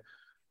looking at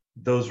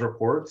those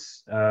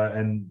reports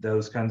and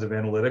those kinds of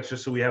analytics,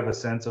 just so we have a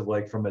sense of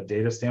like from a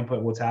data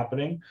standpoint what's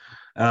happening.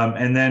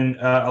 And then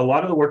a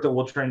lot of the work that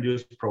we'll try and do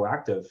is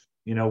proactive.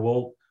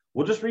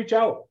 We'll just reach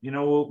out.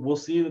 We'll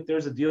see that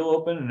there's a deal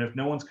open, and if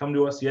no one's come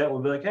to us yet,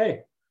 we'll be like,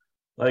 hey,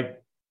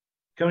 like,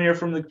 come here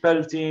from the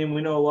competitive team.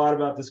 We know a lot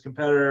about this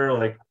competitor.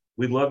 Like,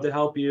 we'd love to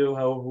help you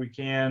however we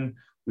can.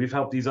 We've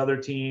helped these other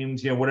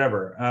teams,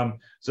 whatever.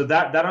 So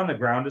that on the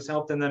ground has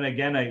helped. And then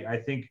again, I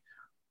think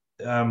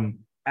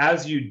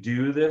as you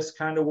do this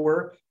kind of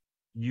work,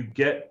 you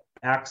get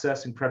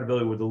access and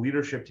credibility with the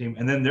leadership team,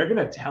 and then they're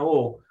going to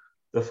tell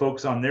the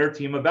folks on their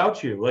team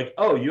about you. Like,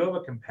 oh, you have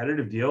a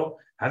competitive deal.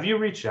 Have you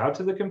reached out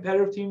to the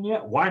competitive team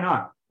yet? Why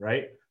not?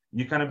 Right?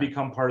 You kind of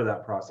become part of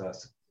that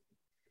process.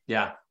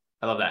 Yeah,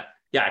 I love that.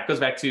 Yeah, it goes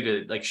back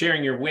to like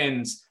sharing your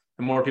wins.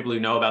 The more people who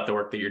know about the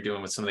work that you're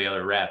doing with some of the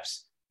other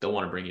reps, they'll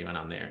want to bring you in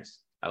on theirs.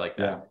 I like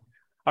that. Yeah.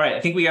 All right,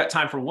 I think we got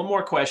time for one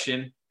more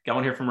question. Got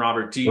one here from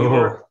Robert.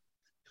 Do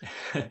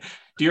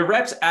your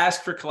reps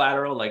ask for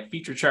collateral like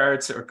feature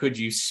charts, or could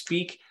you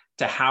speak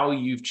to how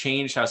you've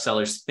changed how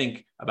sellers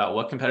think about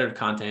what competitive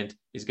content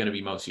is going to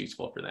be most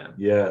useful for them?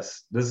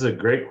 Yes, this is a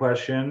great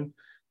question.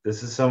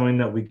 This is something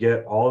that we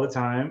get all the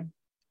time.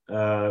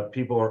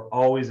 People are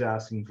always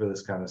asking for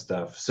this kind of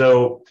stuff.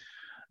 So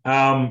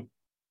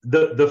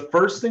the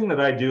first thing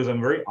that I do is I'm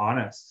very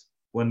honest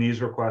when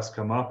these requests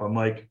come up. I'm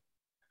like,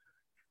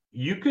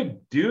 you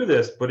could do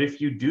this, but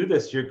if you do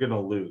this, you're going to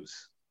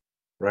lose,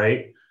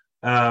 right?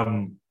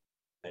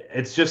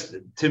 It's just,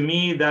 to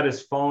me, that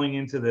is falling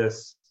into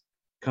this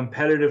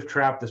competitive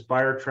trap, this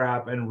buyer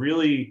trap. And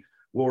really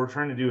what we're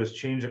trying to do is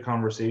change the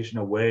conversation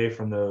away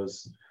from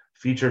those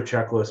feature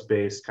checklist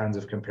based kinds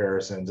of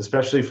comparisons,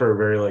 especially for a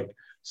very like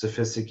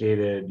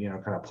sophisticated,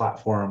 kind of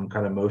platform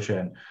kind of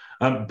motion.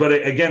 But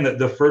again,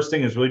 the first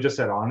thing is really just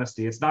that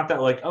honesty. It's not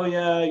that like, oh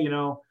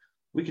yeah,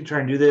 we can try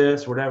and do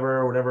this,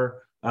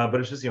 whatever. But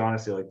it's just the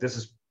honesty. Like,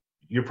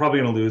 you're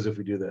probably going to lose if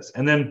we do this.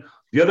 And then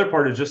the other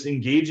part is just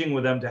engaging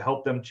with them to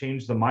help them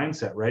change the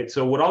mindset, right?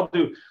 So what I'll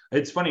do,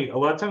 it's funny, a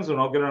lot of times when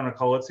I'll get on a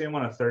call, let's say I'm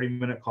on a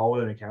 30-minute call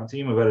with an account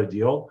team about a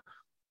deal,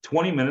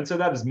 20 minutes of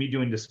that is me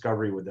doing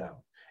discovery with them.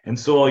 And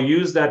so I'll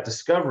use that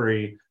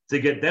discovery to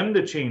get them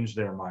to change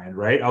their mind,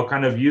 right? I'll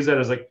kind of use that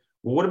as like,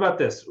 well, what about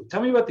this?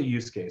 Tell me about the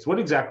use case. What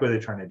exactly are they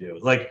trying to do?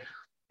 Like,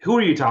 who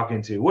are you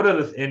talking to? What are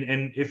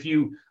and if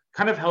you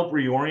kind of help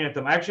reorient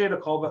them. I actually had a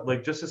call, but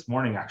like just this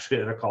morning, actually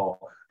had a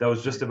call that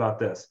was just about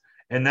this.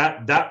 And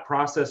that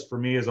process for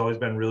me has always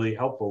been really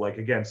helpful. Like,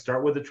 again,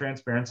 start with the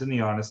transparency and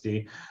the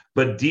honesty,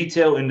 but dig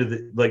deep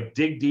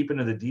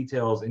into the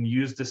details and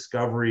use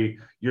discovery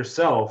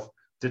yourself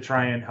to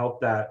try and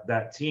help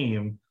that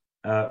team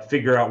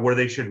figure out where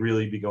they should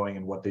really be going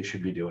and what they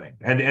should be doing.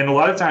 And a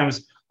lot of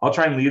times I'll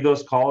try and leave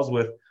those calls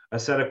with a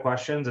set of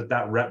questions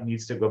that rep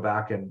needs to go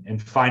back and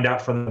find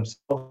out for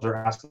themselves or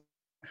ask them.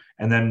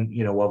 And then,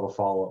 we'll have a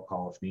follow-up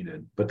call if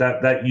needed. But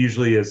that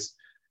usually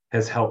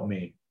has helped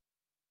me.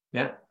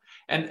 Yeah.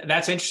 And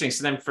that's interesting.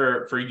 So then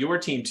for your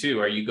team too,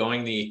 are you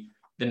going the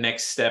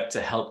next step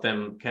to help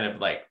them kind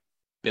of like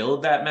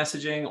build that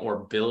messaging or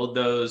build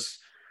those,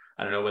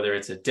 I don't know, whether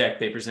it's a deck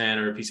they present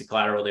or a piece of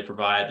collateral they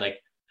provide,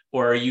 like,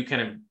 or are you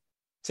kind of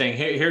saying,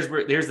 hey, here's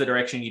the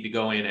direction you need to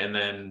go in, and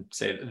then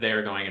say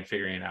they're going and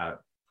figuring it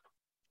out?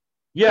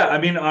 Yeah. I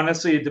mean,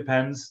 honestly, it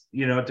depends,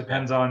 it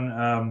depends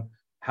on,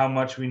 how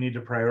much we need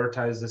to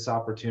prioritize this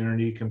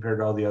opportunity compared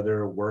to all the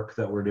other work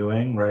that we're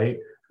doing, right?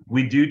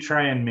 We do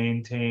try and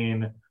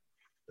maintain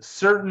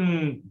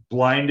certain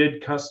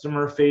blinded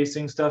customer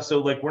facing stuff. So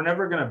like, we're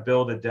never going to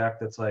build a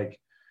deck that's like,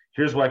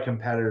 here's why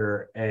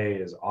competitor A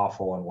is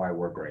awful and why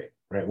we're great,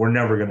 right? We're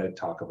never going to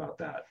talk about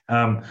that.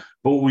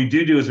 But what we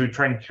do is we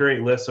try and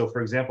curate lists. So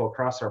for example,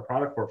 across our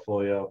product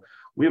portfolio,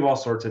 we have all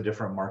sorts of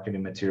different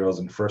marketing materials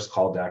and first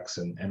call decks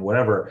and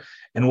whatever.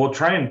 And we'll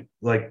try and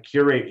like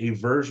curate a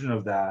version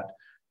of that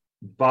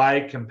by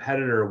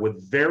competitor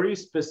with very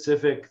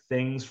specific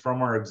things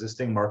from our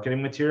existing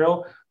marketing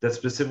material that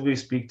specifically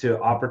speak to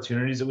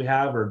opportunities that we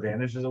have or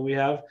advantages that we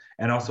have,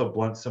 and also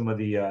blunt some of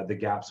the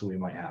gaps that we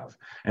might have.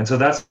 And so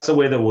that's the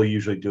way that we'll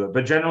usually do it.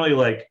 But generally,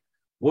 like,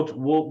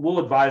 we'll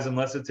advise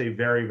unless it's a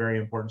very, very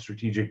important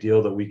strategic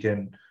deal that we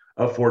can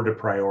afford to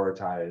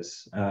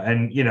prioritize.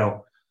 And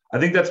I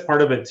think that's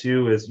part of it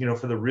too, is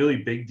for the really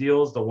big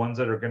deals, the ones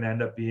that are going to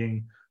end up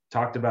being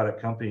talked about at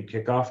company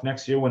kickoff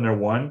next year when they're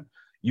won,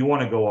 you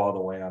want to go all the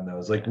way on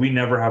those. Like, we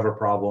never have a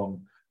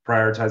problem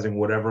prioritizing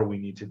whatever we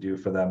need to do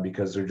for them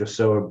because they're just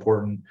so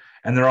important.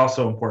 And they're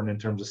also important in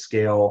terms of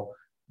scale,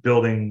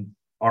 building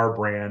our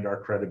brand,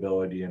 our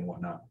credibility, and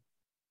whatnot.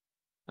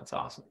 That's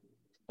awesome.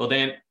 Well,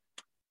 Dan,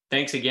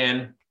 thanks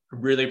again.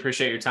 Really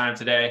appreciate your time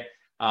today.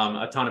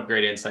 A ton of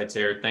great insights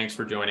here. Thanks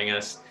for joining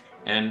us.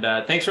 And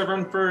thanks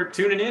everyone for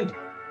tuning in.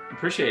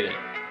 Appreciate it.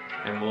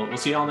 And we'll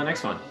see you all in the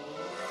next one.